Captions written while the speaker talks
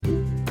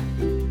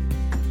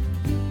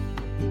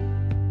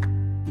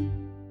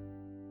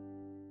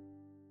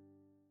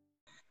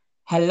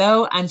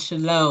Hello and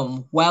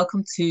shalom.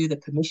 Welcome to the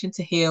Permission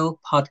to Heal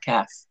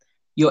podcast.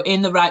 You're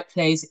in the right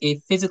place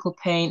if physical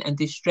pain and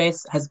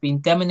distress has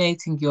been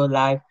dominating your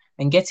life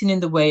and getting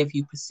in the way of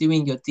you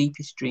pursuing your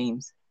deepest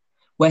dreams.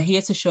 We're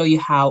here to show you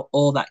how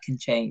all that can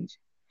change.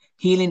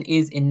 Healing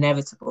is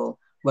inevitable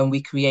when we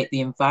create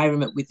the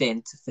environment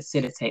within to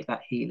facilitate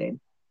that healing.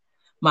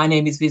 My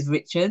name is Viv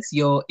Richards,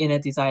 your inner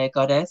desire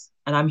goddess,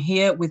 and I'm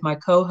here with my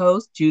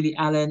co-host, Julie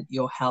Allen,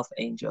 your health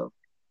angel.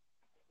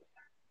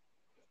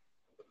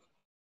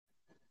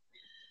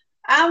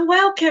 And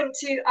welcome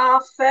to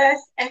our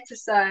first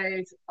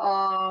episode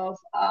of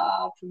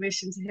our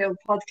Permission to Heal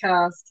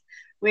podcast,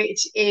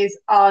 which is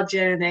our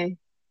journey.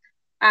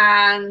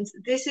 And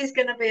this is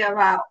going to be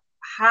about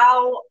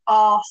how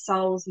our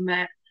souls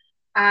met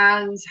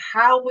and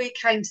how we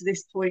came to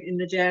this point in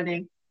the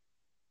journey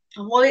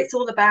and what it's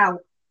all about.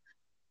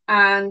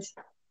 And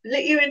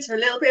let you into a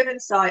little bit of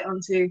insight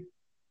onto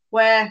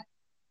where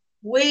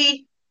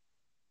we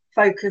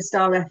focused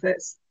our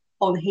efforts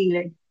on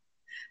healing.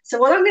 So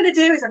what I'm going to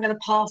do is I'm going to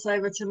pass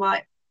over to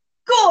my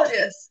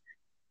gorgeous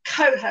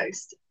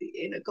co-host, the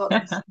inner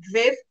goddess,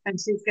 Viv, and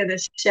she's going to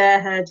share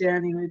her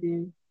journey with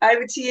you.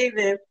 Over to you,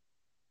 Viv.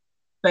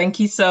 Thank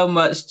you so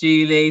much,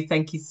 Julie.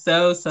 Thank you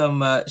so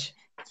much.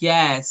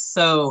 Yes,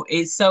 so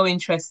it's so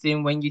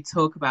interesting when you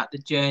talk about the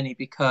journey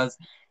because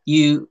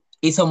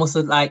it's almost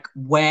like,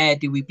 where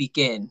do we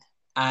begin?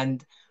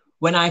 And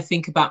when I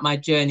think about my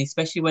journey,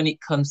 especially when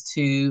it comes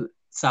to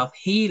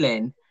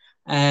self-healing,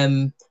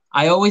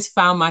 I always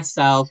found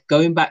myself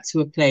going back to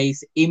a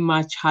place in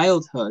my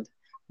childhood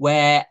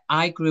where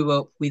I grew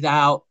up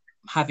without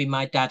having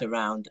my dad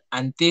around.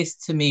 And this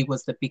to me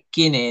was the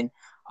beginning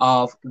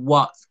of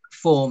what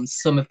forms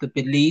some of the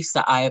beliefs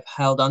that I have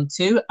held on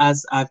to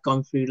as I've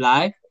gone through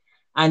life.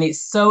 And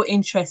it's so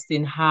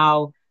interesting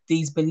how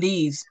these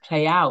beliefs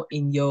play out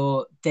in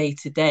your day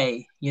to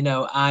day. You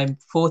know, I'm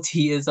 40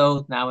 years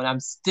old now and I'm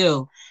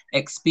still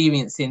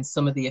experiencing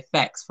some of the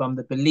effects from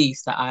the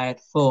beliefs that I had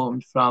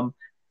formed from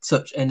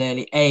such an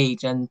early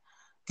age. And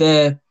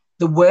the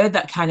word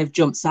that kind of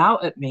jumps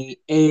out at me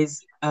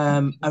is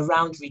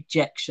around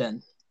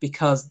rejection,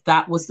 because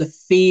that was the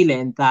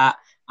feeling that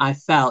I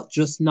felt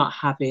just not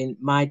having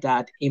my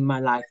dad in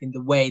my life in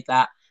the way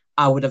that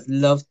I would have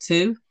loved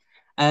to.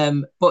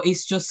 But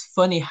it's just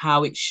funny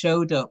how it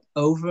showed up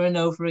over and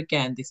over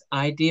again, this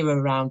idea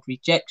around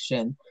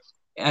rejection,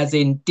 as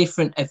in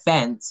different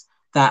events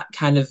that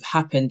kind of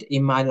happened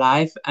in my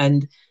life.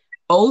 And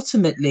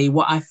ultimately,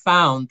 what I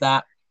found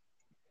that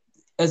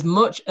as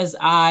much as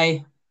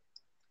I,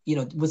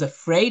 was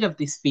afraid of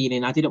this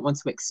feeling, I didn't want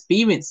to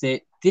experience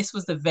it. This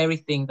was the very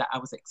thing that I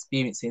was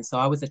experiencing. So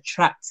I was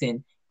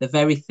attracting the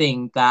very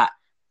thing that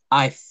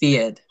I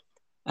feared.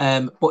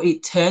 But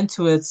it turned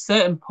to a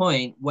certain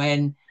point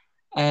when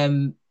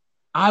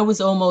I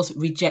was almost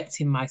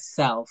rejecting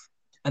myself.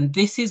 And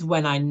this is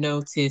when I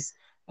noticed,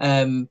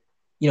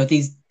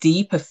 these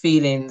deeper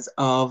feelings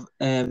of,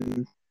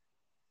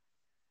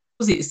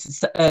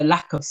 it's a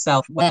lack of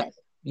self-worth.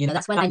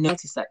 That's when I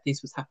noticed that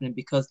this was happening,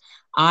 because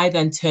I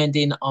then turned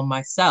in on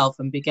myself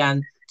and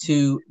began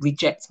to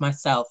reject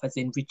myself, as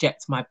in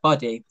reject my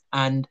body.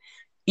 And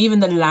even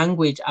the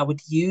language I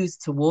would use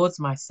towards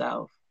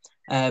myself,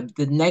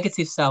 the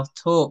negative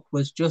self-talk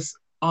was just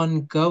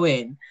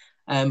ongoing.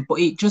 But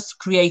it just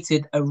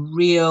created a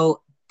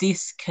real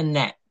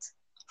disconnect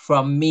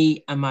from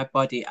me and my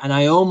body. And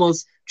I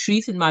almost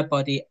treated my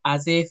body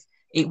as if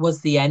it was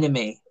the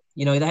enemy,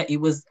 that it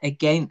was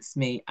against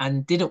me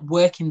and didn't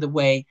work in the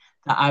way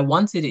that I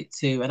wanted it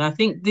to. And I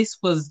think this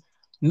was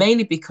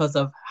mainly because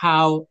of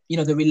how,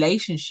 the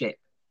relationship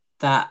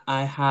that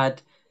I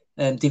had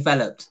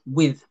developed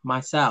with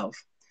myself.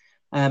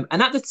 And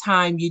at the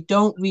time, you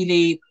don't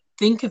really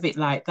think of it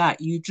like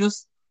that. You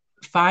just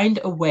find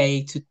a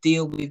way to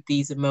deal with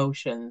these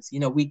emotions.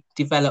 We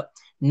develop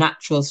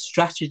natural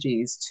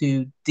strategies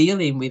to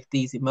dealing with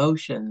these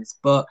emotions.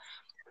 But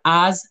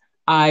as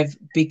I've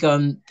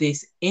begun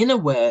this inner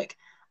work,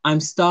 I'm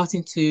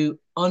starting to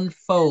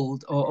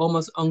unfold or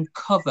almost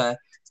uncover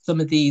some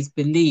of these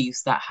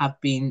beliefs that have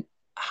been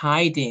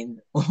hiding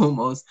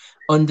almost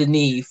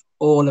underneath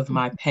all of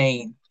my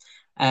pain.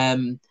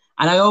 And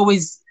I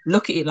always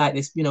look at it like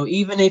this,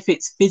 even if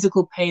it's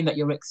physical pain that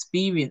you're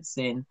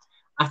experiencing,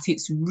 at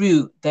its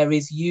root, there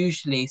is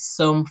usually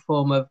some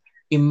form of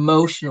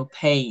emotional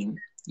pain,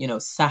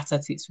 sat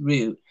at its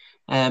root.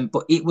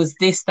 But it was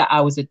this that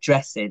I was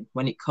addressing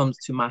when it comes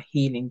to my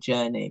healing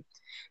journey.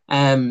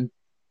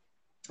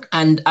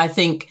 And I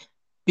think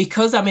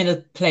because I'm in a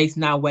place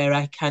now where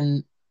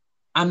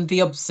I'm the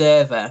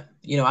observer,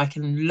 I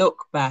can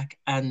look back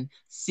and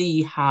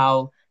see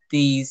how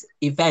these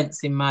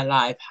events in my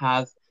life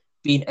have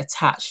been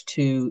attached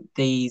to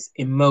these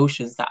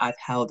emotions that I've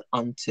held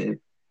onto,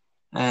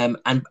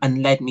 and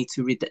led me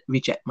to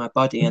reject my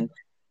body. And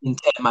in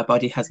turn, my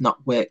body has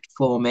not worked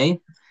for me.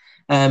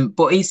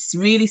 But it's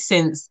really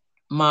since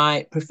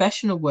my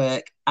professional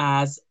work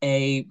as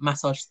a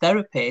massage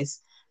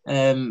therapist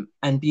and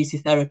beauty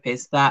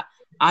therapist that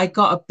I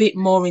got a bit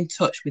more in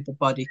touch with the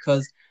body,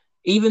 because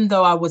even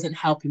though I wasn't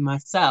helping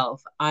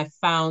myself, I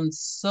found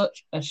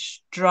such a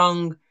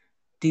strong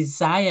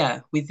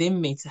desire within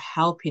me to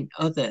helping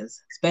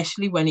others,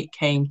 especially when it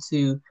came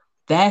to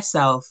their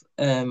self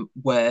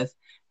worth,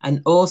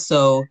 and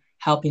also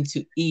helping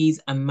to ease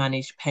and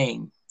manage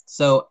pain.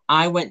 So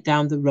I went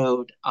down the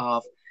road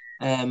of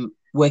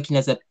working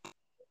as a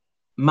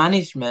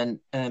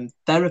management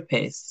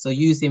therapist, so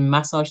using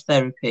massage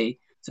therapy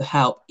to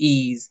help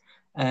ease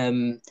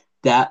um,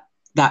 that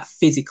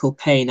physical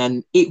pain,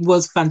 and it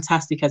was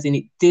fantastic. As in,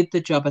 it did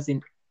the job, as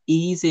in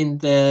easing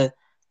the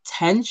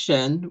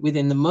tension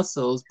within the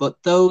muscles, but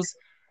those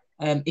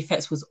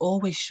effects was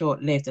always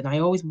short lived, and I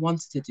always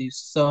wanted to do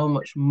so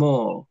much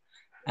more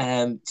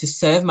to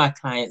serve my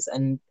clients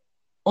and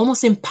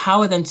almost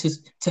empower them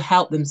to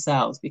help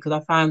themselves, because I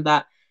found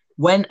that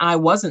when I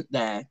wasn't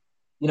there,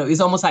 it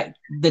was almost like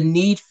the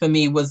need for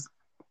me was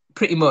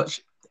pretty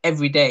much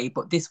every day,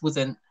 but this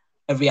wasn't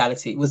a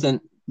reality. It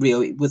wasn't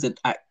real. It wasn't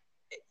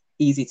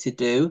easy to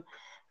do.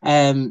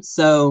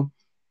 So,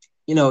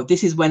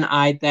 this is when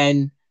I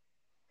then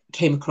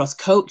came across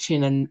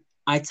coaching, and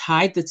I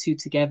tied the two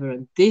together,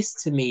 and this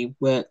to me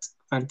worked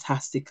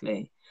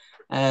fantastically.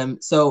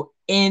 So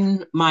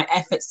in my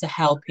efforts to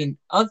helping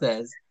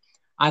others,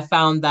 I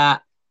found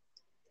that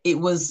it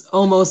was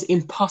almost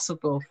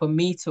impossible for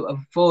me to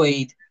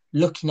avoid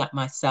looking at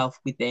myself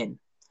within.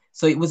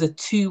 So it was a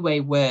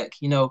two-way work.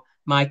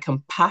 My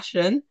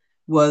compassion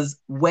was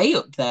way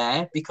up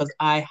there because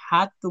I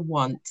had the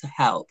want to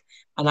help,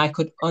 and I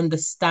could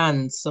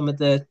understand some of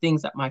the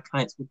things that my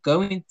clients were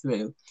going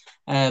through.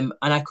 And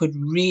I could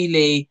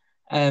really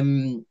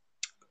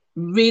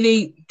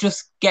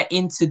just get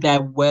into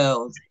their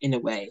world in a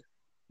way,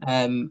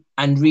 and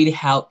really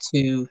help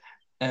to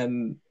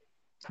um,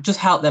 just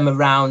help them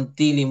around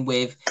dealing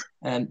with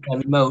their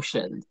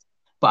emotions.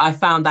 But I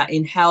found that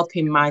in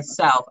helping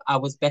myself, I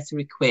was better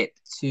equipped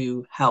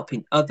to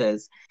helping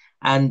others.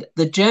 And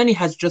the journey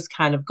has just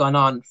kind of gone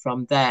on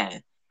from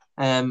there.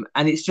 And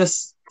it's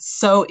just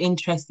so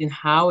interesting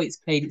how it's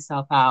played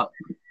itself out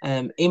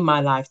in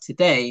my life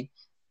today.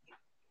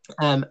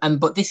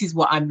 But this is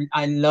what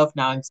I love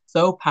now. I'm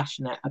so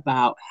passionate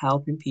about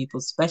helping people,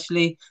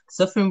 especially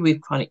suffering with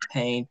chronic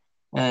pain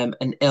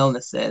and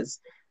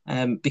illnesses,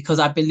 because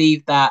I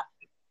believe that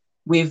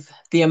with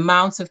the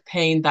amount of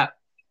pain that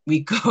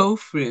we go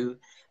through,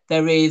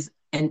 there is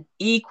an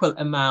equal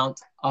amount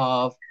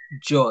of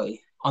joy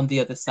on the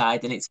other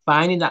side. And it's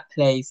finding that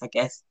place, I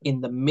guess, in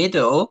the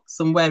middle,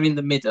 somewhere in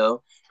the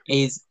middle,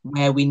 is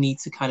where we need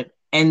to kind of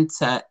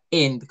enter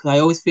in. Because I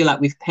always feel like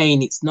with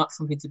pain, it's not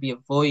something to be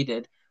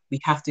avoided.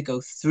 We have to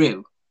go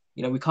through.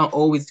 We can't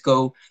always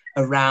go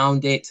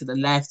around it to the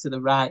left, to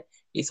the right.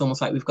 It's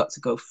almost like we've got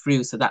to go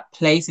through. So that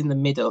place in the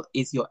middle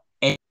is your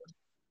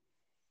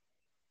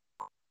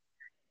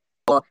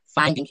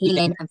finding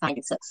healing and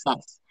finding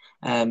success.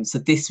 So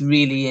this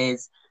really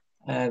is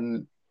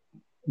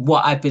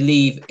what I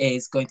believe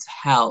is going to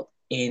help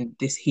in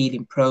this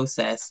healing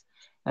process.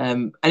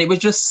 And it was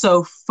just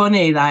so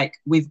funny, like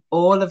with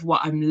all of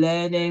what I'm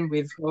learning,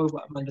 with all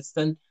what I'm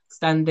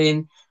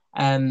understanding,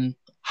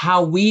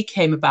 how we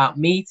came about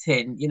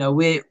meeting.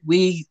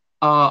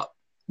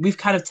 We've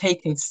kind of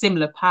taken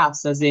similar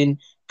paths, as in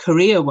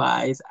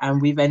career-wise,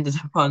 and we've ended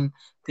up on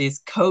this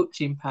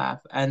coaching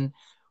path. And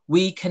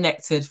we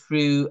connected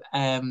through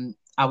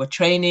our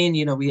training.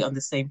 We're on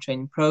the same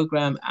training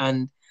program,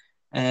 and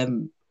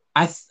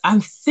I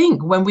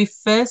think when we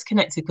first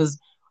connected, because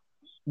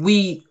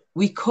we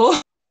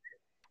called,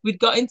 we'd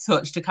got in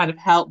touch to kind of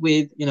help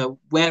with,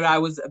 where I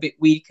was a bit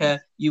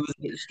weaker, you was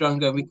a bit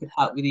stronger, and we could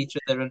help with each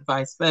other and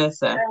vice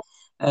versa.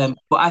 But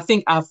I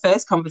think our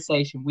first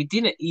conversation, we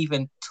didn't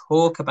even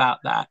talk about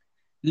that.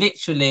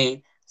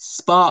 Literally,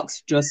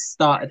 sparks just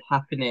started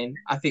happening.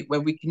 I think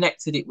when we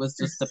connected, it was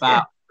just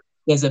about,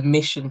 there's a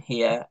mission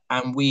here,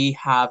 and we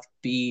have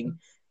been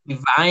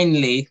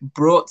divinely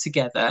brought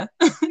together.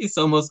 It's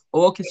almost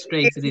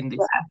orchestrated in this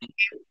way.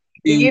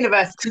 The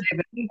universe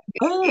knew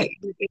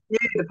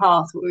the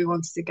path that we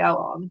wanted to go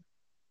on.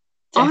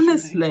 Definitely.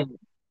 Honestly,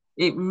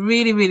 it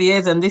really, really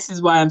is. And this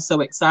is why I'm so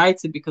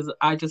excited, because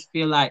I just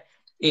feel like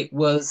it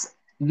was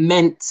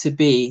meant to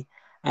be.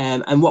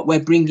 And what we're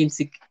bringing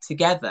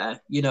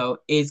together,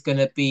 is going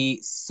to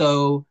be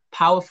so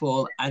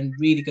powerful and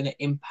really going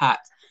to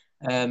impact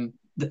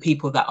the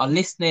people that are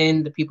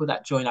listening, the people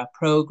that join our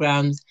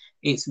programs.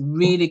 It's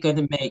really going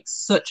to make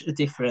such a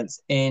difference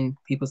in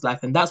people's life.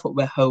 And that's what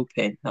we're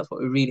hoping. That's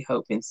what we're really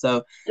hoping.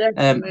 So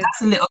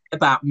that's a little bit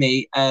about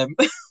me.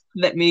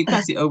 Let me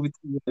pass it over to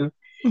you.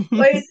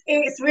 Well,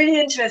 it's really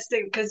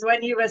interesting, because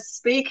when you were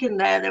speaking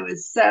there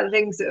was certain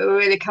things that were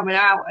really coming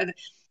out, and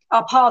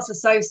our paths are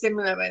so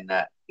similar in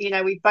that,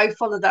 we both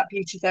followed that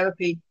beauty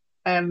therapy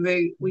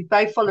route. We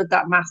both followed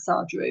that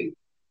massage route.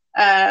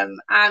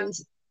 And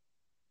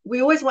we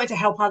always wanted to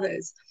help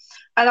others.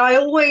 And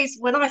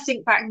when I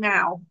think back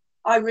now,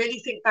 I really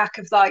think back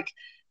of like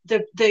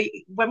the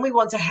when we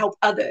want to help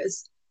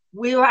others,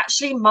 we were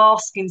actually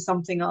masking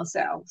something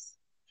ourselves.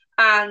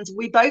 And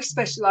we both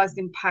specialized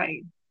in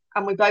pain.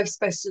 and we both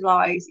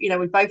specialise. You know,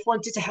 we both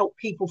wanted to help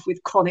people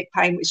with chronic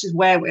pain, which is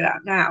where we're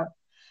at now.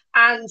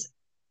 And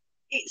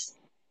it's,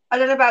 I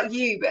don't know about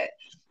you, but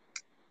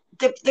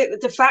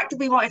the fact that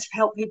we wanted to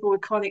help people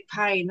with chronic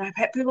pain,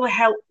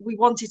 we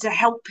wanted to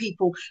help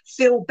people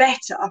feel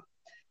better.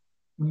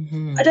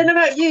 Mm-hmm. I don't know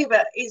about you,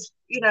 but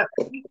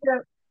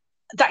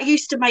that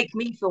used to make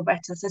me feel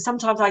better. So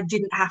sometimes I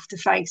didn't have to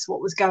face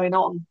what was going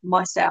on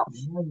myself.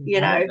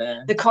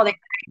 The chronic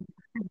pain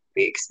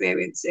be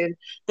experiencing,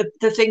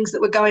 the things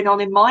that were going on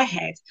in my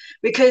head.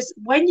 Because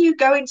when you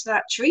go into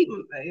that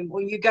treatment room,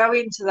 or you go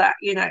into that,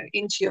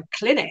 into your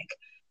clinic,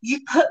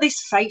 you put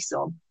this face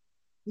on.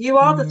 You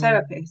are the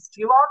therapist.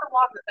 You are the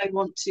one that they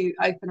want to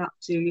open up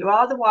to. You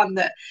are the one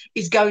that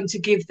is going to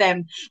give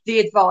them the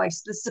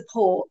advice, the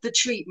support, the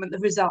treatment, the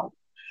result.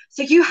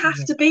 So you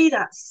have to be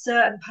that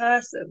certain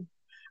person.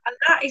 And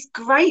that is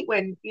great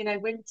when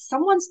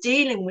someone's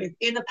dealing with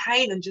inner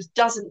pain and just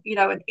doesn't,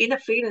 and inner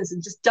feelings,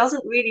 and just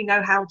doesn't really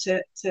know how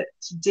to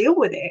deal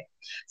with it.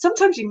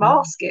 Sometimes you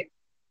mask it.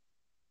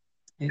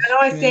 It's and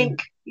I true.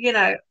 think,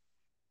 our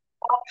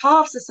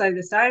paths are so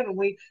the same, and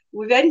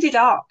we've ended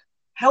up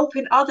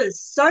helping others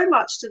so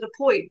much to the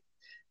point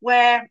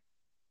where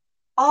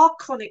our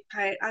chronic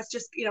pain has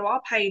just,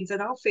 our pains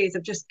and our fears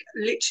have just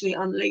literally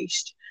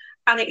unleashed.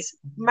 And it's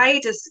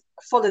made us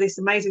follow this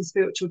amazing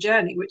spiritual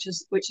journey, which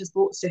has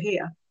brought us to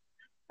here.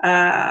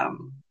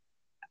 And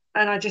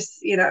I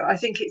just, I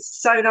think it's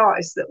so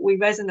nice that we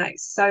resonate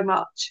so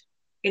much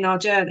in our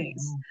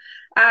journeys.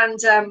 And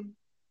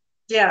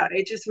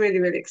it just really,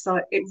 really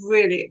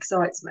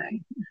excites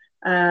me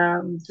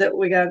that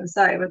we're going the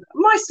same. And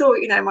my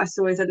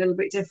story is a little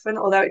bit different,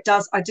 although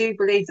I do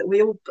believe that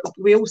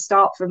we all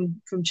start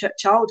from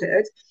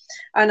childhood.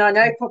 And I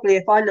know probably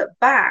if I look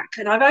back,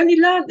 and I've only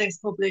learned this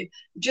probably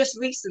just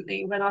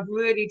recently when I've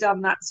really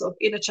done that sort of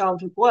inner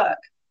childhood work,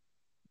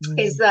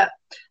 is that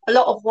a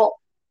lot of what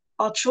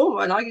our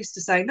trauma, and I used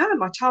to say, no,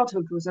 my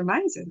childhood was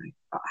amazing.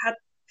 I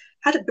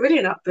had a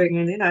brilliant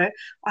upbringing. I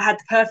had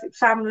the perfect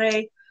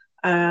family,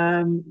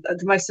 the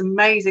most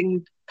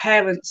amazing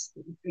parents,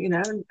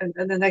 and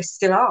then they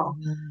still are.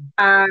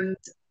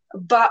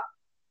 But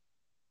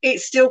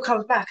it still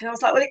comes back, and I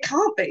was like, well, it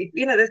can't be.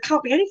 There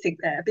can't be anything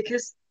there,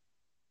 because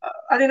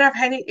I didn't have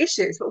any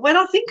issues. But when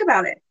I think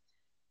about it,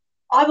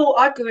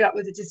 I grew up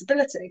with a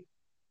disability,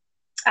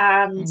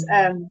 and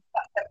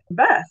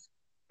birth,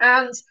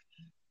 and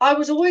I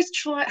was always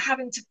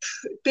having to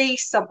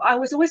I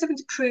was always having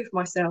to prove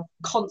myself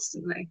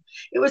constantly.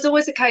 It was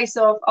always a case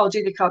of, oh,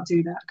 Julie can't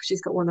do that because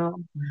she's got one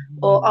arm,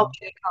 or oh,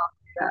 Julie can't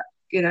do that,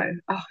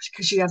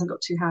 because she hasn't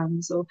got two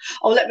hands, or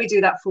oh, let me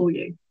do that for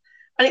you.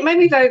 And it made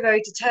me very,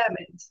 very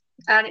determined.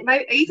 And it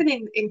made, even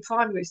in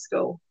primary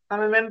school, I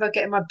remember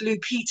getting my Blue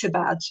Peter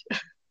badge.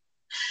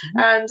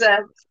 And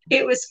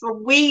it was for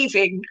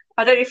weaving.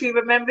 I don't know if you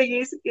remember, you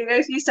used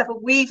to have a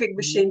weaving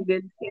machine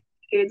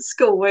in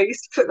school, where you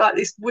used to put like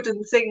this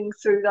wooden thing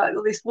through like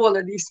all this wool,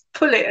 and you used to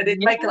pull it and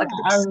it'd make it like a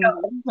big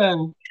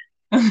skull.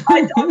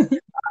 I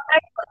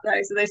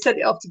those, and they sent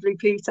it off to Blue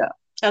Peter,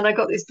 and I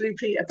got this Blue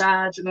Peter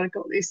badge, and I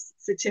got this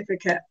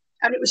certificate.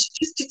 And it was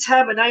just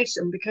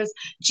determination, because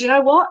do you know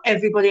what?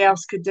 Everybody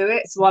else could do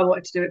it, so I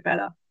wanted to do it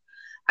better.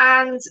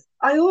 And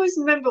I always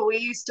remember we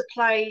used to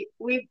play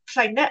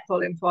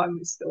netball in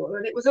primary school,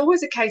 and it was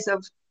always a case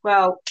of,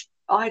 well,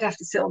 I'd have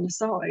to sit on the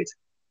side,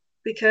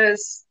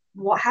 because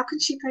how can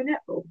she play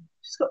netball?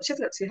 She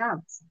hasn't got two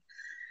hands.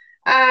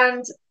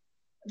 And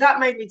that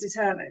made me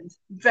determined,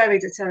 very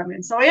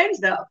determined. So I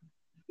ended up,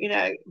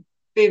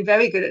 being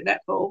very good at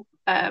netball,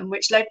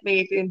 which led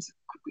me being,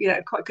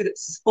 quite good at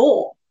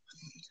sport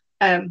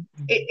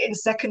in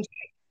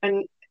secondary,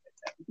 and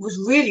was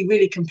really,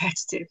 really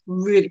competitive,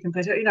 really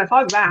competitive. If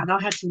I ran,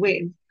 I had to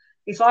win.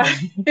 If I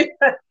played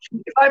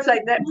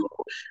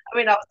netball, I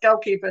mean, I was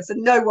goalkeeper, so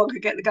no one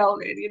could get the goal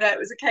in. It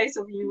was a case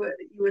of you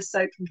were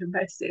so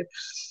competitive.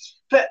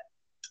 But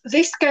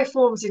this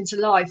forms into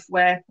life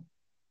where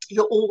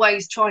you're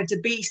always trying to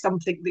be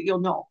something that you're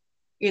not.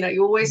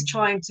 You're always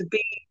trying to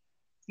be.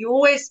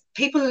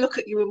 People look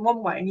at you in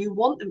one way, and you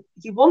want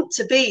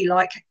to be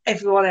like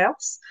everyone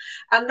else,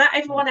 and that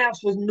everyone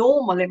else was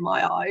normal in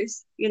my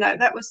eyes.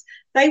 That was,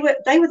 they were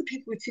the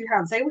people with two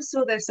hands. They were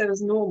saw themselves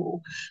as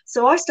normal.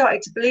 So I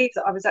started to believe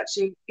that I was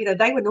actually,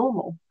 they were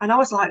normal, and I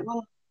was like,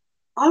 well,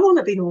 I want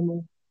to be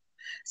normal.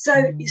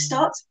 So you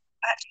start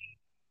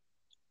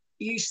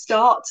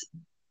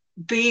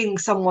being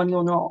someone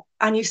you're not,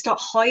 and you start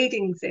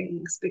hiding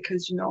things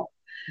because you're not.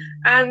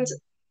 And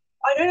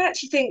I don't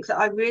actually think that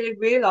I really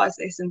realised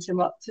this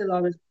until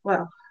I was,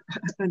 well,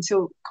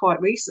 until quite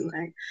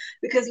recently,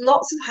 because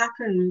lots have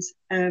happened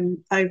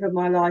over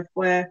my life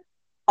where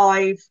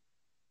I've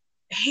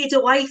hid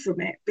away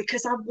from it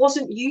because I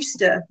wasn't used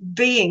to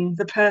being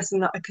the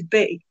person that I could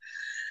be.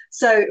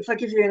 So if I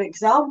give you an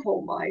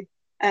example,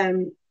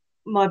 both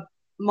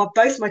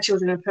my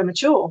children are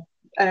premature.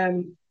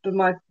 But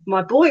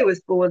my boy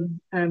was born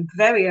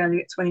very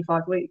early at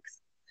 25 weeks,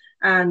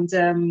 and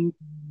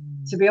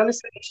to be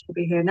honest with you, he should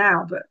be here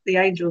now, but the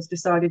angels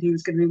decided he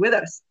was going to be with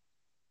us.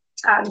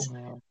 And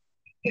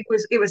it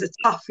was a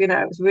tough, it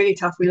was really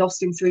tough. We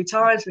lost him 3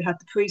 times. We had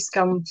the priest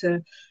come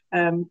to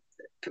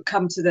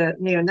the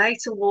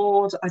neonatal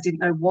ward. I didn't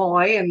know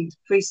why, and the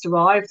priest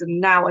arrived, and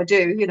now I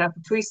do. The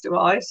priest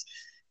arrives.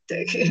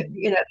 The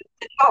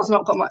child's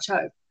not got much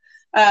hope.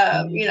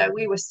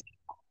 We were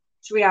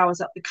 3 hours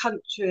up the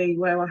country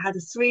where I had a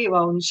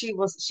 3-year-old, and she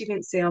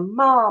didn't see her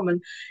mum,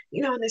 and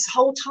and this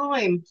whole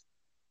time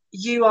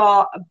you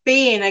are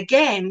being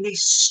again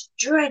this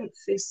strength,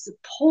 this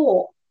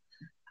support,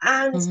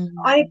 and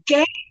I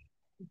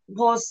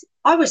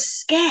was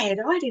scared.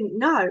 I didn't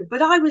know,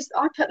 but I've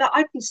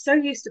been so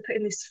used to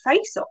putting this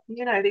face on,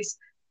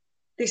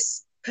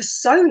 this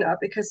persona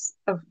because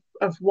of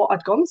what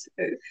I'd gone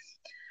through.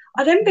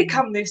 I then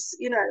become this,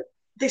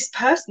 this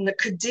person that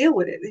could deal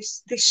with it,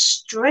 this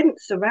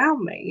strength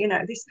around me,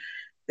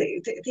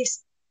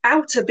 this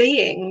outer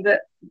being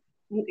that,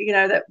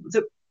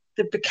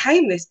 that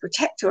became this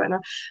protector.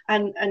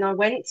 And I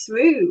went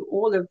through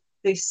all of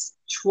this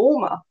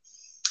trauma,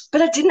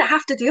 but I didn't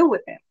have to deal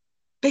with it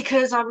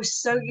because I was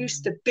so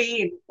used to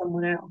being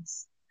someone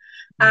else.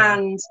 Yeah.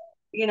 And,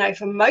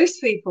 for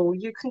most people,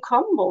 you can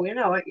crumble,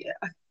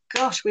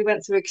 gosh, we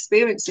went through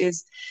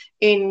experiences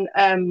in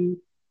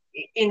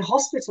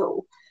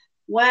hospital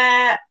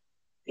where,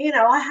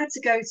 I had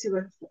to go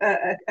to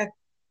a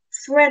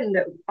friend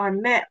that I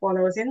met while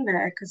I was in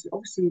there, because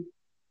obviously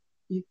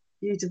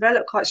you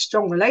develop quite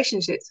strong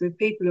relationships with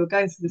people who are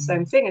going through the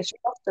same thing. And she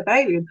lost a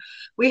baby, and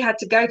we had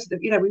to go to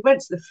we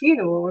went to the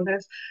funeral, and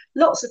there's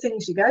lots of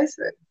things you go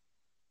through.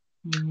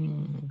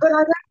 But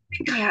I don't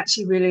think I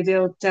actually really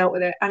dealt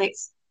with it. And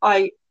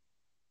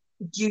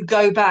you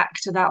go back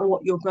to that,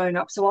 what you're growing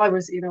up. So I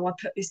was, I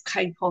put this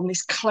cape on,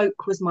 this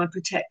cloak was my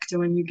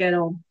protector, and you get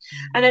on.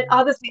 And then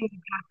other things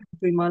have happened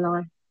through my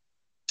life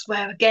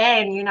where,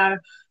 again,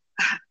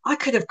 I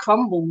could have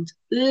crumbled,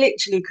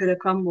 literally could have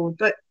crumbled,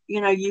 but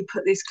you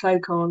put this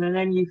cloak on and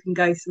then you can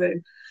go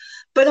through.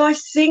 But I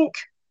think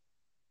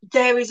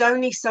there is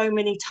only so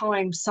many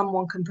times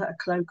someone can put a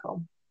cloak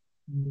on.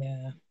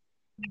 Yeah.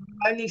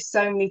 Only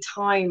so many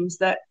times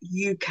that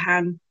you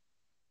can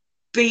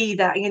be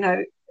that,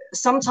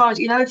 sometimes,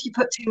 if you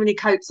put too many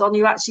coats on,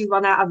 you actually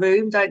run out of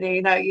room, don't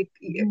you?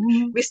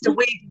 Mr.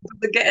 Weed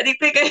doesn't get any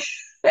bigger.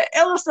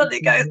 All of a sudden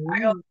it goes,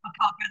 hang on, I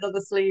can't get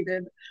another sleeve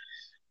in.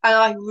 And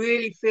I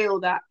really feel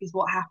that is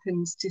what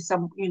happens to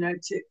some,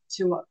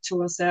 to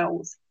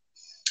ourselves.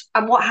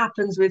 And what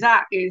happens with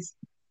that is,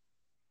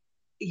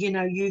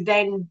 you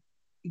then,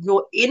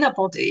 your inner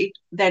body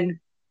then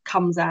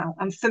comes out.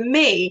 And for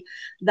me,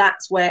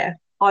 that's where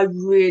I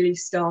really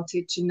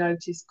started to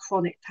notice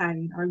chronic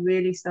pain. I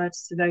really started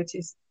to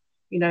notice,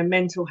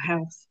 mental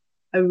health.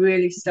 I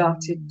really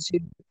started to,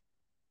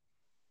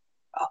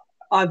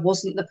 I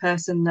wasn't the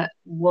person that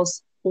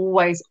was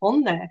always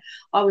on there.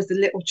 I was the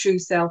little true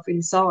self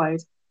inside.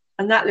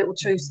 And that little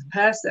true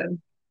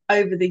person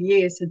over the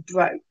years had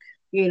broke,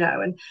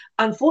 and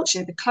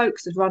unfortunately the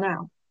cloaks had run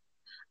out.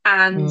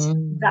 And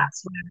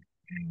that's where it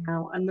came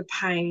out, and the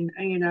pain,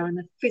 and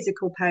the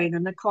physical pain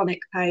and the chronic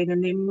pain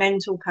and the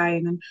mental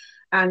pain.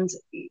 And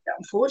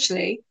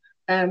unfortunately,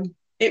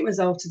 it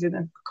resulted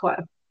in quite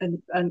a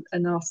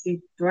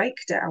nasty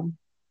breakdown.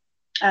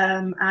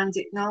 And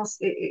it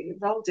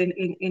involved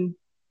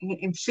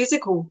in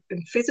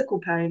physical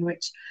pain,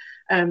 which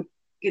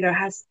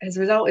has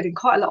resulted in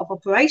quite a lot of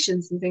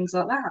operations and things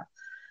like that.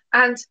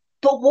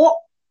 But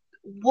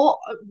what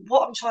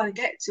I'm trying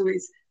to get to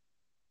is,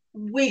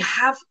 we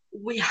have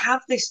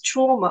this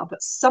trauma,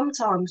 but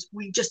sometimes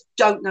we just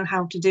don't know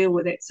how to deal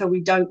with it, so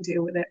we don't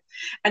deal with it.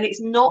 And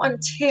it's not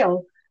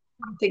until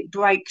something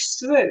breaks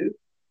through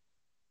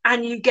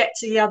and you get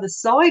to the other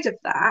side of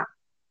that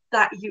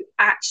you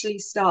actually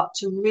start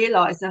to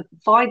realize and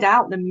find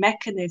out the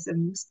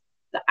mechanisms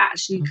that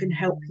actually can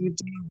help you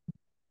deal with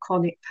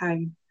chronic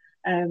pain,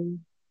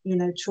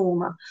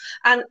 trauma.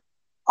 And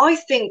I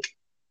think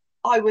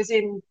I was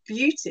in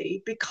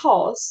beauty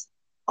because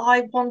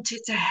I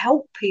wanted to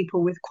help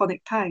people with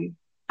chronic pain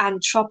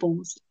and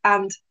troubles.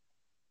 And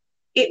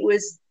it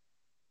was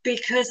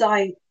because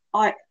I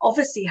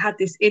obviously had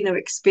this inner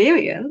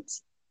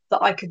experience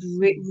that I could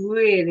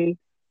really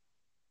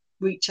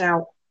reach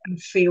out and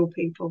feel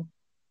people.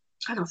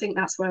 And I think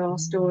that's where our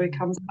story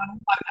comes about.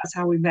 That's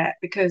how we met,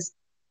 because,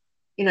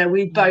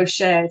 we both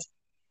shared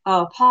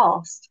our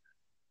past.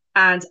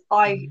 And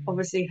I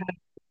obviously had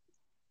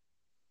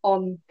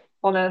on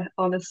a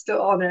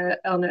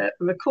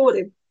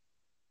recording.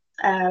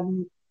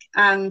 And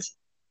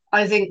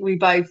I think we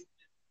both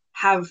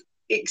have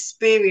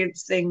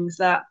experienced things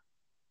that,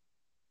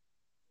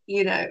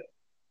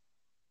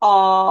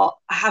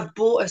 have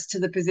brought us to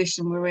the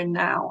position we're in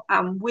now.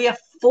 And we are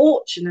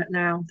fortunate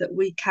now that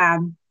we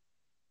can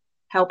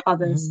help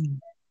others.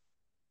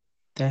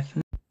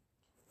 Definitely.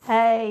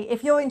 Hey,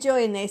 if you're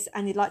enjoying this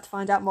and you'd like to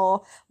find out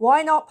more,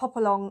 why not pop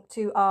along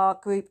to our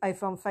group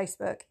over on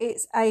Facebook?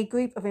 It's a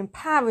group of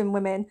empowering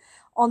women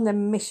on the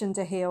mission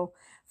to heal.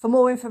 For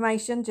more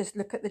information, just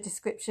look at the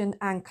description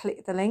and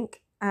click the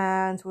link,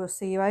 and we'll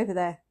see you over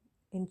there.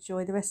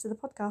 Enjoy the rest of the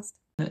podcast.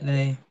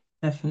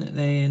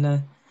 Definitely.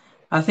 And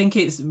I think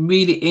it's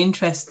really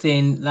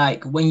interesting,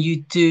 like when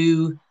you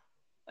do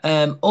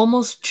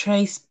almost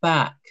trace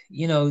back,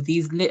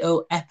 these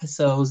little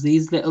episodes,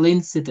 these little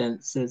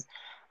incidences.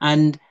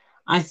 And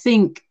I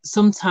think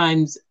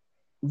sometimes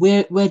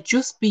we're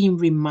just being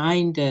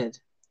reminded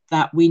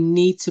that we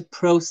need to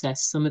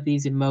process some of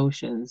these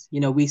emotions.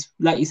 We,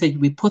 like you said,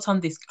 we put on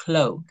this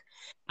cloak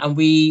and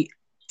we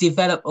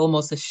develop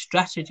almost a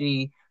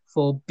strategy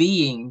for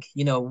being,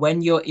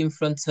 when you're in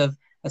front of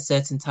a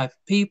certain type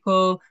of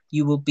people,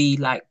 you will be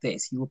like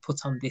this, you will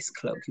put on this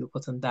cloak, you will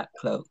put on that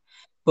cloak.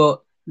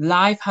 But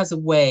life has a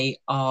way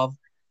of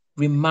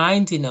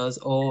reminding us,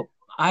 or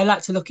I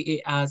like to look at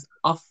it as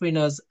offering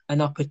us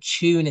an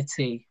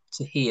opportunity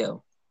to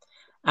heal.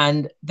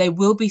 And there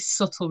will be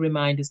subtle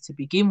reminders to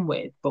begin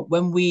with, but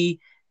when we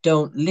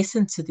don't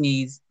listen to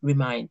these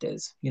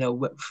reminders,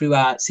 through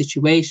our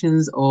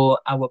situations or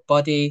our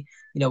body,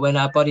 when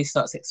our body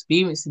starts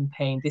experiencing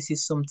pain, this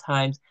is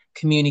sometimes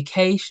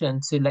communication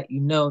to let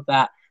you know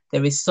that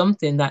there is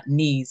something that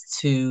needs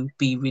to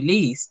be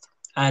released.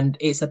 And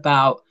it's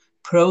about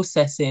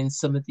processing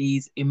some of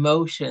these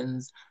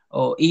emotions,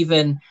 or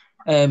even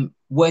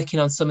working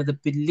on some of the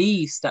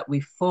beliefs that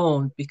we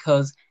formed,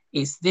 because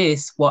it's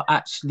this what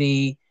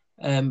actually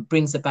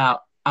brings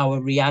about our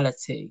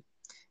reality.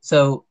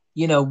 So,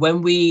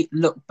 when we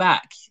look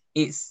back,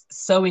 it's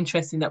so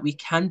interesting that we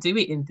can do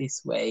it in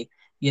this way.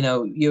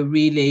 You're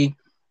really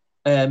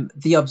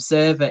the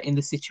observer in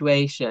the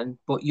situation,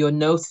 but you're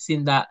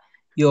noticing that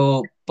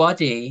your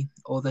body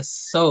or the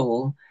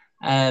soul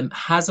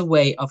has a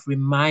way of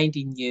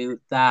reminding you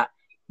that,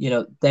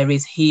 there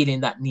is healing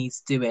that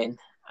needs doing.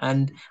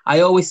 And I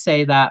always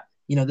say that,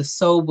 the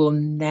soul will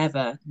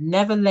never,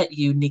 never let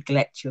you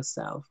neglect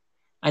yourself.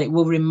 And it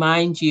will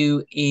remind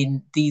you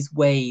in these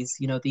ways,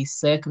 these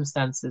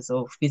circumstances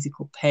or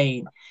physical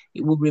pain.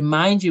 It will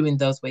remind you in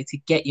those ways to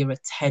get your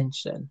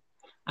attention.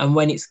 And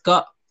when it's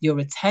got your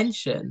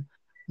attention,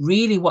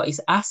 really what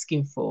it's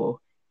asking for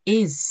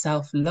is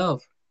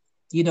self-love.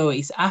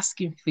 It's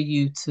asking for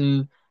you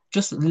to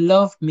just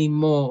love me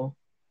more.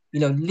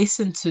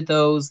 Listen to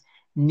those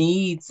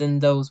needs and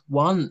those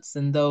wants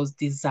and those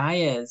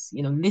desires.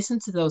 Listen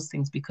to those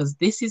things, because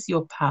this is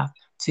your path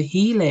to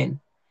healing.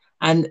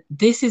 And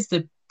this is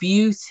the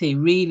beauty,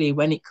 really,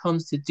 when it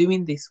comes to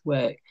doing this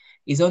work,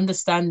 is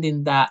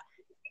understanding that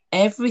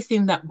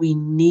everything that we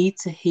need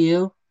to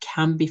heal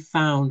can be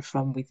found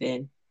from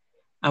within.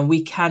 And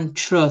we can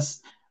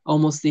trust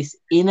almost this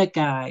inner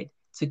guide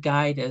to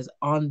guide us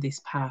on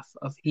this path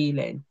of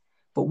healing.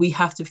 But we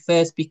have to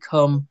first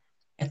become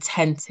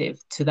attentive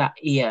to that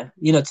ear,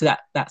 to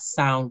that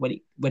sound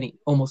when it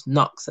almost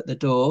knocks at the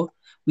door.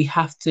 We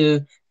have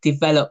to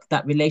develop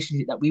that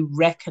relationship that we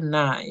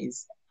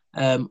recognize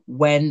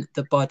when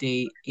the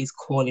body is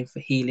calling for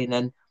healing.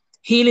 And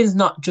healing is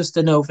not just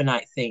an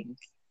overnight thing,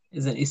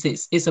 isn't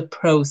it? It's a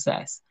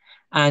process,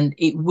 and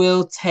it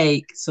will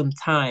take some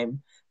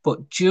time.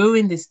 But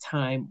during this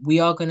time, we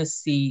are going to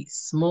see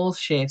small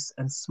shifts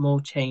and small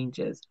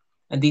changes.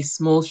 And these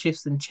small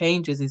shifts and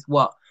changes is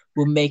what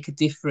will make a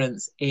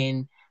difference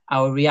in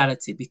our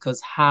reality,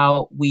 because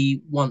how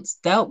we once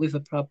dealt with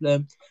a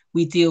problem,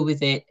 we deal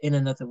with it in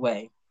another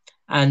way.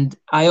 And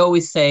I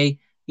always say,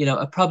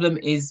 a problem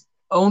is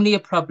only a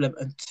problem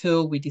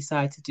until we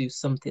decide to do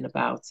something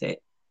about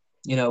it.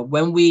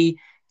 When we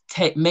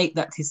make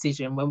that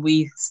decision, when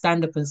we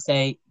stand up and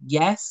say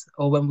yes,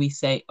 or when we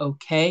say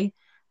okay,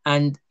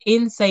 and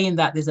in saying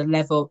that, there's a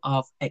level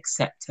of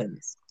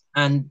acceptance.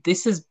 And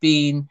this has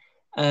been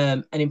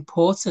an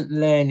important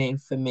learning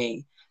for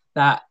me,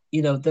 that,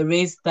 there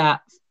is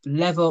that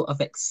level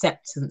of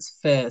acceptance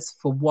first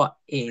for what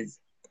is.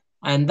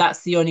 And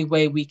that's the only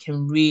way we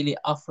can really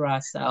offer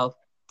ourselves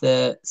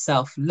the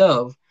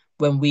self-love,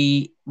 when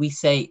we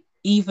say,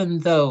 even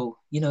though,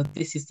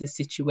 this is the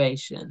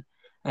situation.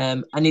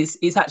 And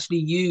it's actually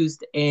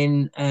used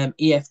in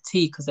EFT,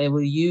 because they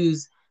will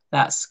use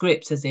that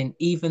script as in,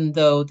 even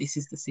though this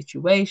is the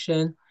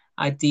situation,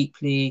 I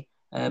deeply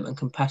and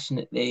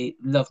compassionately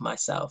love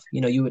myself.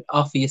 You would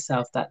offer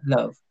yourself that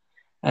love.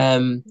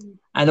 And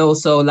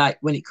also, like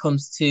when it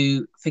comes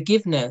to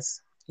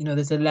forgiveness,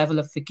 there's a level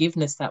of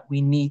forgiveness that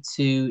we need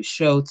to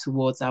show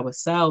towards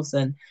ourselves.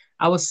 And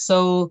our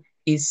soul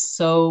is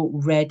so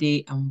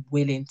ready and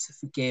willing to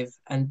forgive.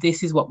 And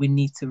this is what we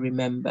need to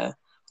remember.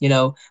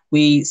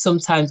 We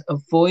sometimes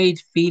avoid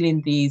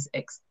feeling these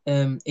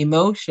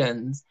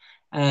emotions,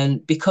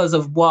 and because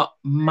of what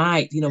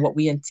might, what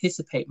we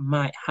anticipate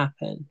might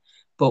happen.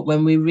 But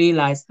when we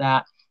realize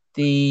that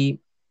the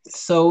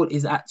soul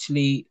is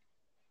actually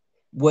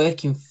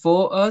working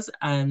for us,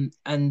 and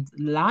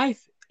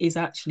life is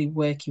actually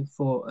working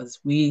for us,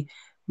 we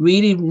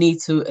really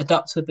need to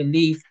adopt a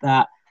belief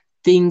that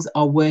things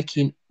are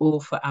working all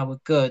for our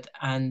good.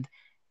 And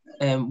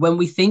when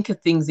we think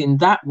of things in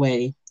that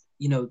way,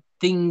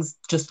 things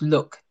just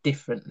look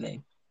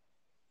differently.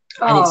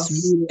 And it's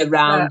really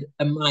around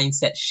a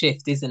mindset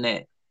shift, isn't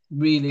it?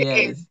 Really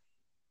is.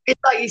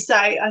 It's like you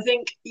say, I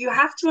think you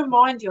have to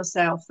remind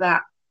yourself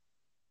that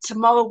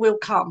tomorrow will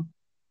come.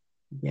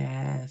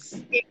 Yes.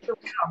 It will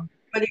come.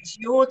 but it's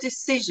your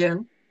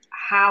decision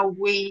how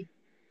we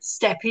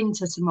step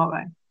into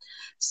tomorrow.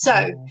 So,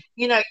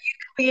 you know, you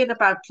can be in a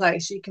bad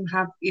place. You can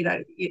have, you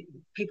know,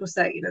 people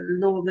say, you know,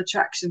 the law of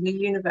attraction, the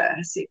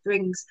universe, it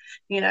brings,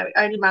 you know, it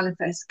only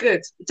manifests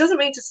good. It doesn't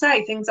mean to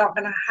say things aren't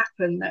going to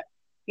happen that,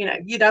 you know,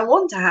 you don't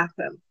want to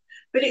happen,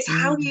 but it's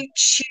how you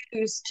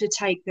choose to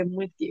take them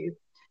with you.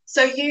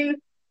 So you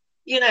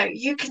know,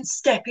 you can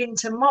step in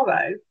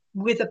tomorrow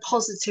with a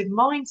positive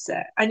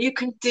mindset and you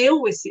can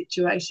deal with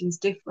situations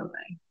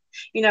differently.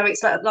 You know,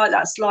 it's like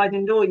that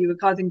sliding door, you would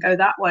either go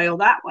that way or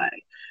that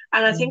way.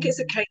 And I think it's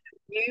a case of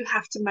you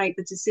have to make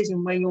the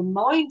decision where your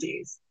mind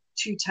is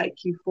to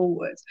take you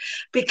forward,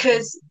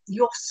 because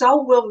your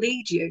soul will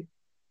lead you.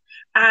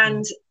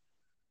 And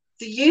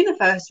the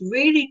universe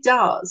really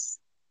does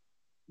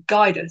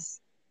guide us.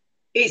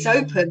 It's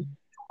open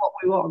to what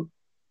we want.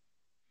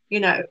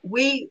 You know,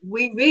 we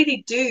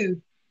really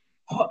do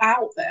put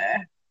out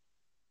there,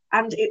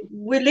 and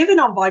we're living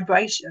on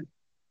vibration.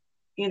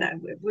 You know,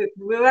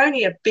 we're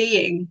only a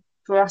being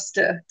for us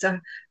to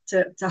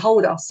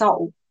hold our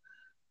soul.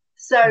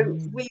 So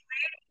we,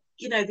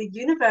 you know, the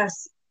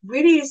universe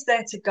really is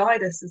there to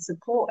guide us and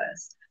support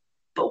us,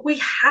 but we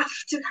have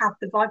to have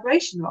the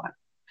vibration right.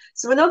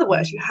 So in other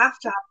words, you have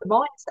to have the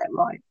mindset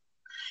right,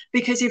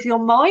 because if your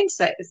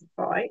mindset isn't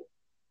right,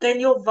 then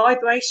your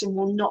vibration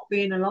will not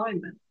be in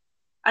alignment,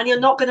 and you're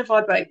not going to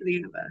vibrate with the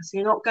universe.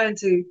 You're not going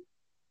to,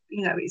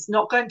 you know, it's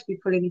not going to be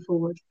pulling you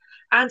forward.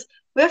 And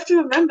we have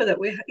to remember that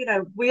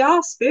we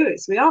are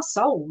spirits, we are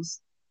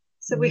souls.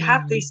 So we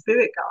have these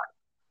spirit guides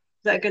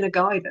that are going to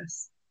guide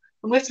us,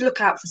 and we have to look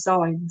out for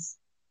signs.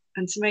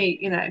 And to me,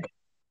 you know,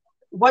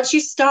 once you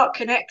start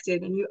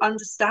connecting and you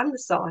understand the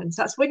signs,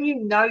 that's when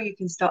you know you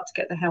can start to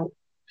get the help.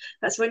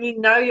 That's when you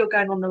know you're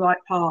going on the right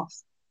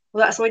path.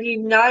 Well, that's when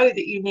you know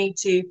that you need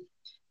to,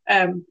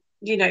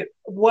 you know,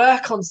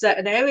 work on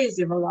certain areas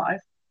of your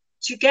life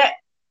to get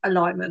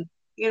alignment,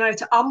 you know,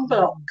 to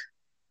unblock.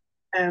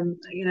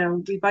 You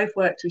know, we both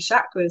worked with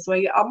chakras where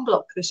you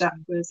unblock the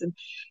chakras, and,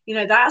 you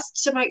know,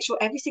 that's to make sure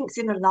everything's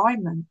in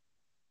alignment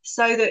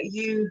so that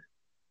you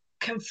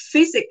can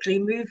physically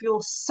move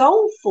your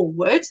soul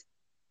forward,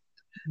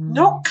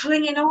 not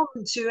clinging on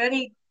to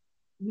any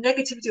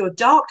negativity or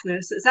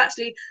darkness that's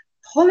actually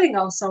pulling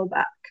our soul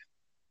back.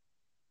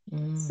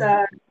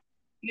 So,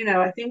 you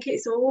know, I think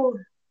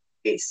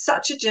it's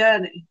such a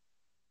journey.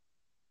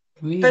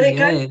 Really but it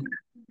goes, is.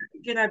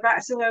 you know,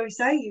 back to where we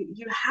say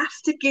you have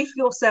to give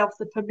yourself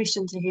the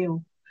permission to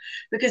heal,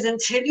 because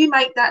until you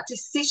make that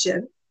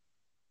decision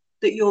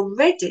that you're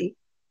ready,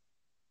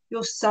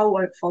 your soul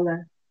won't follow.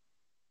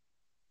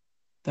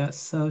 That's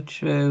so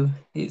true.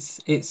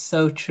 It's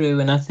so true.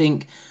 And I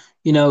think,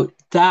 you know,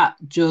 that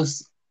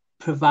just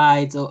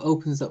provides or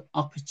opens up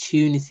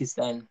opportunities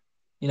then,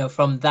 you know,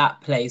 from that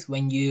place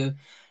when you're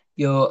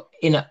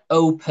in an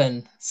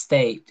open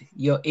state,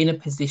 you're in a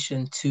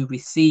position to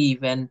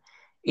receive. And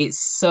it's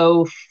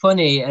so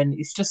funny and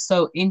it's just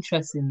so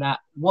interesting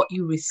that what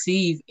you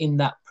receive in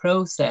that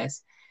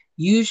process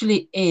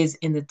usually is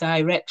in the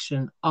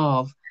direction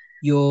of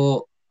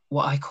your,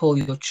 what I call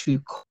your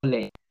true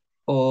calling,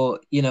 or,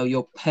 you know,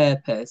 your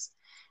purpose.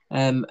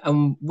 And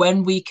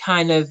when we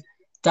kind of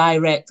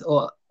direct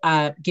or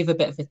give a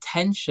bit of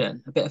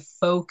attention, a bit of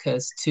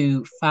focus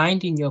to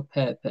finding your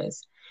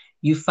purpose,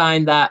 you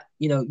find that,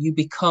 you know, you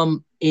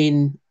become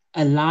in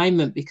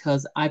alignment,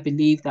 because I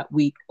believe that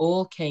we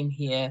all came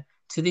here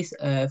to this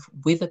earth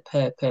with a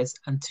purpose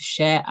and to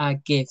share our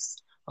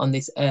gifts on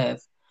this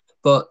earth.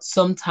 But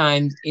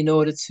sometimes, in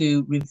order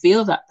to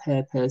reveal that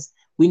purpose,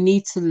 we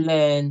need to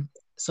learn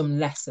some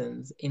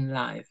lessons in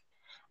life.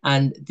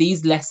 And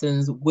these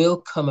lessons will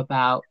come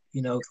about,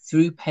 you know,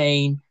 through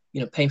pain,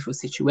 you know, painful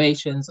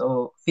situations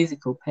or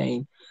physical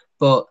pain.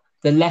 But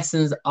the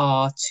lessons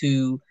are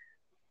to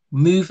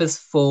move us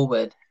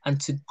forward and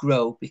to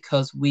grow,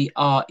 because we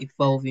are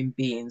evolving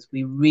beings.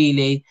 We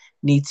really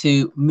need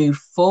to move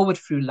forward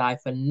through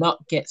life and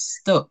not get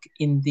stuck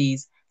in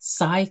these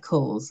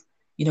cycles.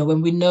 You know,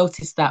 when we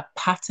notice that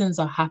patterns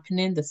are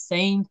happening, the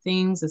same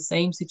things, the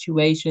same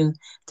situations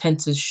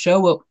tend to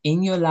show up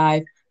in your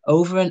life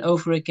over and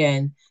over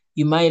again,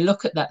 you may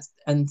look at that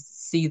and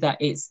see that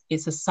it's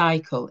a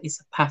cycle,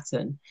 it's a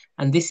pattern,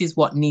 and this is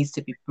what needs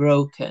to be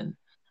broken.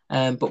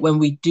 But when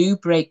we do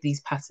break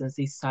these patterns,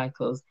 these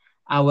cycles,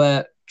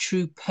 our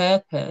true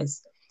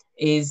purpose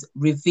is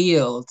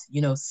revealed,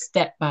 you know,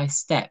 step by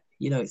step.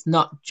 You know, it's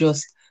not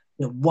just,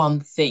 you know,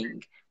 one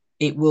thing.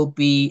 It will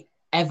be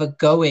ever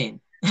going,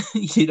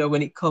 you know,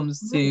 when it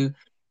comes to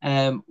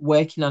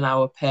working on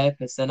our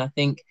purpose. And I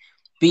think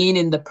being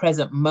in the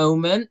present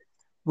moment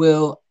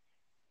will,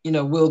 you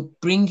know, will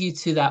bring you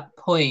to that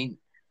point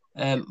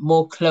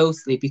more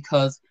closely,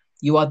 because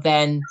you are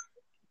then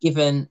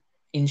given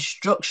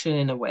instruction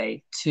in a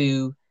way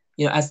to,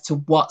 you know, as to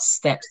what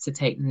steps to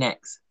take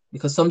next.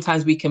 Because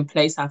sometimes we can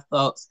place our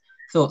thoughts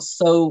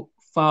so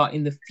far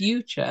in the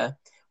future,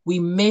 we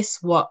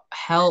miss what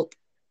help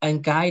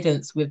and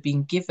guidance we've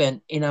been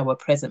given in our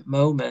present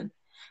moment.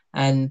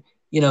 And,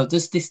 you know,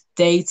 just this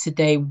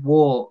day-to-day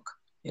walk,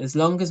 as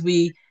long as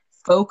we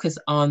focus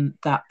on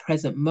that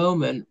present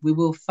moment, we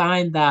will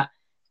find that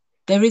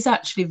there is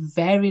actually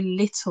very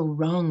little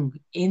wrong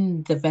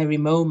in the very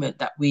moment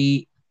that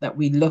we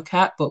look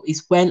at. But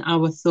it's when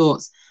our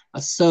thoughts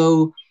are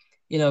so,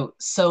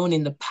 sown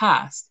in the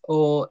past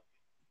or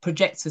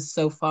projected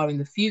so far in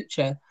the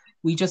future,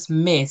 we just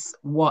miss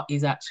what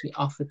is actually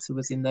offered to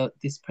us in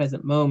this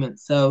present moment.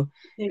 So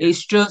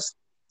it's just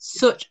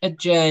such a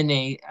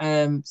journey,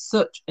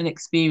 such an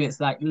experience.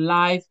 Like,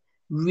 life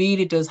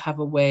really does have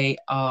a way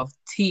of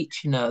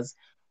teaching us,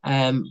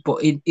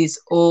 but it is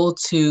all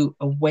to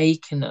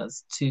awaken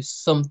us to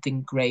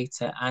something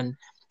greater. And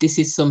this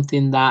is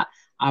something that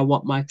I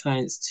want my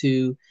clients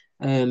to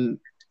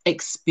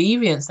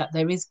experience, that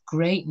there is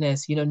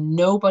greatness.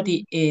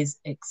 Nobody is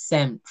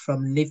exempt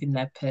from living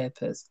their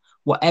purpose.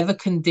 Whatever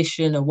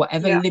condition or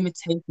whatever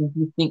limitations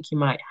you think you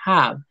might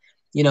have,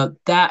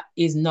 that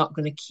is not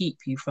going to keep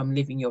you from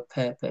living your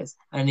purpose.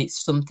 And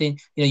it's something,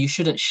 you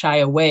shouldn't shy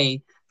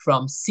away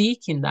from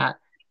seeking that,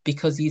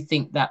 because you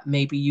think that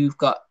maybe you've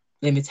got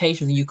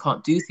limitations and you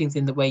can't do things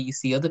in the way you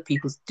see other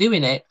people's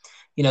doing it.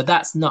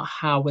 That's not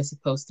how we're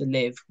supposed to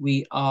live.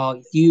 We are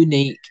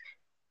unique,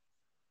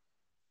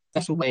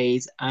 special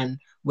ways. And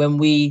when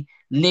we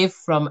live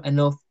from an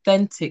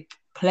authentic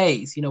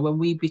place, when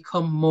we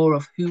become more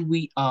of who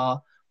we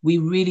are, we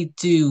really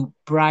do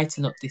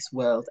brighten up this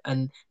world.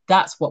 And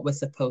that's what we're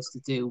supposed to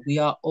do. We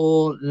are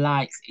all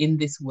lights in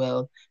this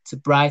world to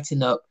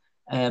brighten up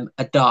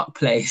a dark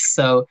place.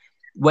 So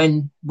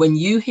when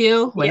you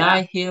heal, when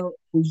I heal,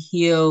 we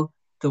heal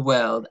the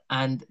world.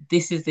 And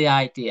this is the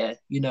idea,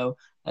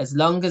 as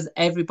long as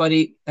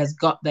everybody has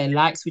got their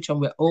light switch on,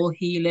 we're all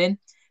healing.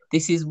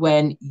 This is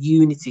when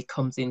unity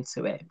comes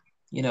into it.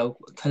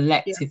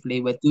 Collectively,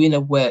 we're doing a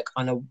work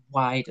on a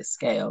wider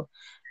scale.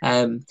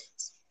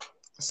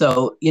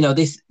 So,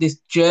 this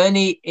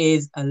journey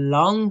is a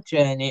long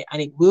journey,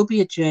 and it will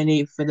be a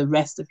journey for the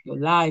rest of your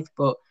life.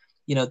 But,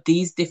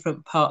 these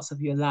different parts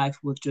of your life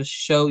will just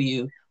show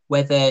you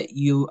whether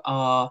you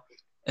are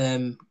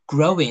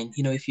growing,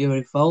 if you're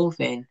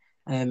evolving,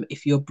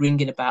 if you're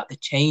bringing about the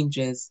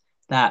changes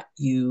that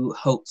you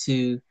hope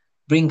to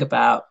bring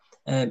about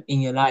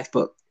in your life.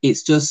 But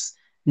it's just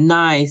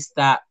nice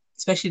that,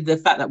 especially the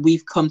fact that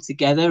we've come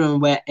together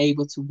and we're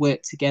able to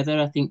work together.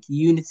 I think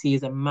unity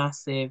is a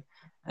massive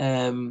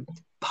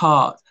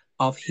part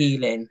of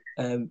healing,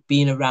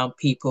 being around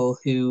people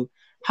who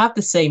have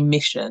the same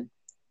mission.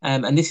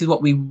 And this is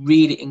what we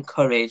really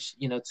encourage,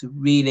 to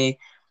really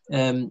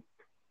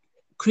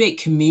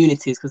create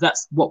communities, because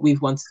that's what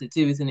we've wanted to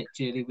do, isn't it,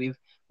 Julie? We've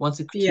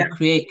wanted to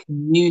create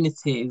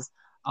communities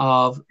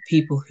of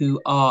people who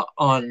are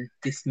on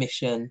this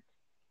mission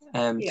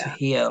to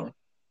heal.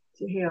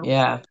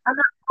 Yeah. And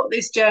that's what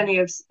this journey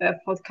of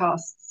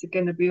podcasts are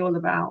going to be all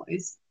about,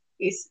 is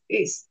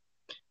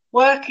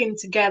working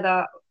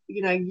together,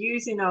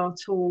 using our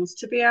tools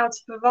to be able to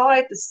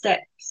provide the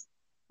steps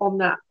on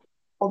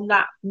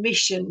that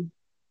mission,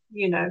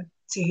 to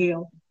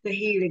heal, the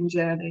healing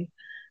journey.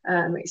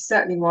 It's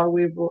certainly why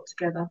we were brought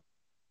together,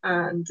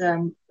 and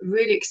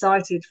really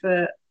excited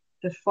for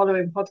the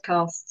following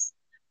podcasts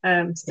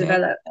to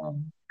develop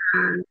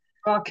and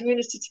for our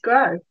community to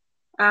grow.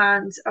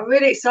 And I'm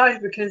really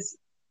excited because,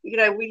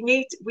 we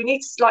need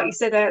to, like you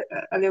said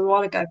a little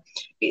while ago,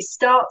 it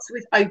starts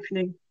with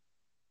opening.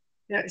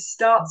 It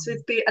starts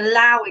with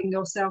allowing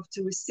yourself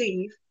to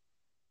receive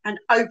and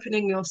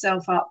opening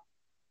yourself up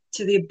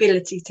to the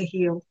ability to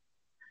heal.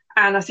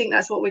 And I think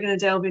that's what we're going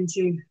to delve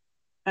into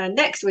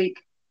next week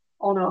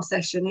on our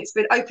session. It's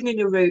been opening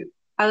your root,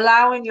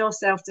 allowing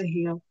yourself to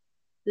heal,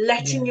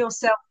 letting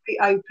yourself be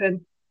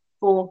open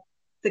for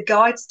the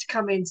guides to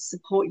come in to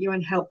support you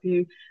and help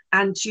you,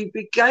 and to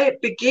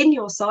begin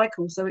your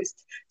cycle. So it's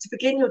to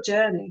begin your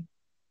journey.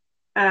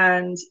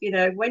 And,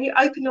 when you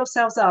open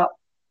yourselves up,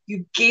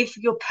 you give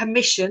your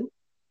permission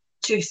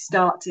to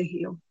start to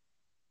heal.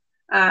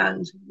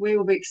 And we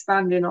will be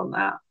expanding on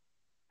that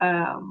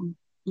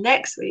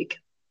next week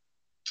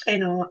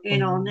in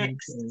our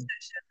next session.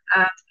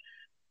 And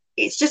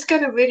it's just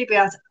going to really be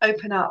able to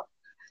open up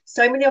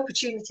so many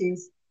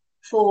opportunities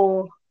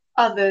for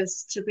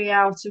others to be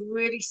able to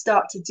really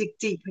start to dig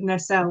deep in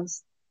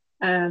themselves,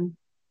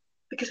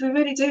 because we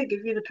really do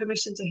give you the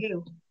permission to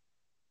heal.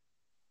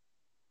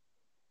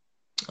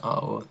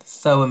 Oh,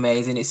 so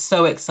amazing. It's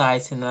so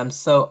exciting, and I'm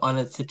so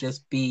honored to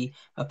just be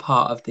a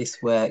part of this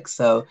work.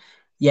 So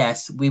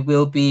yes, we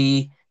will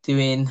be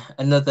doing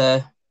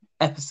another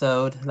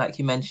episode, like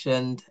you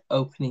mentioned,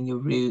 opening your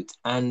root,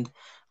 and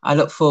I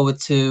look forward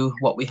to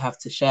what we have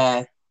to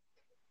share.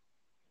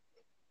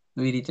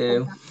 Really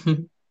do.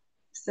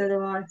 So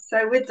do I.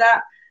 So with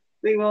that,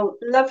 we will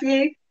love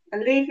you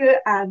and leave you,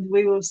 and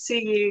we will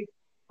see you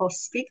or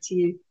speak to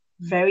you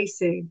very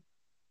soon.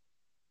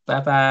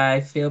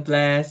 Bye-bye. Feel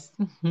blessed.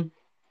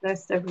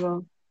 Blessed,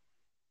 everyone.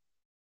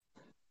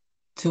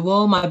 To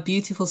all my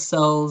beautiful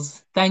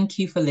souls, thank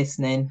you for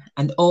listening,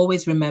 and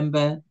always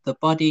remember, the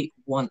body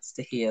wants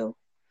to heal.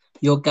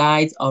 Your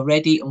guides are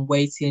ready and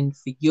waiting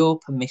for your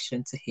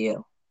permission to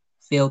heal.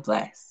 Feel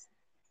blessed.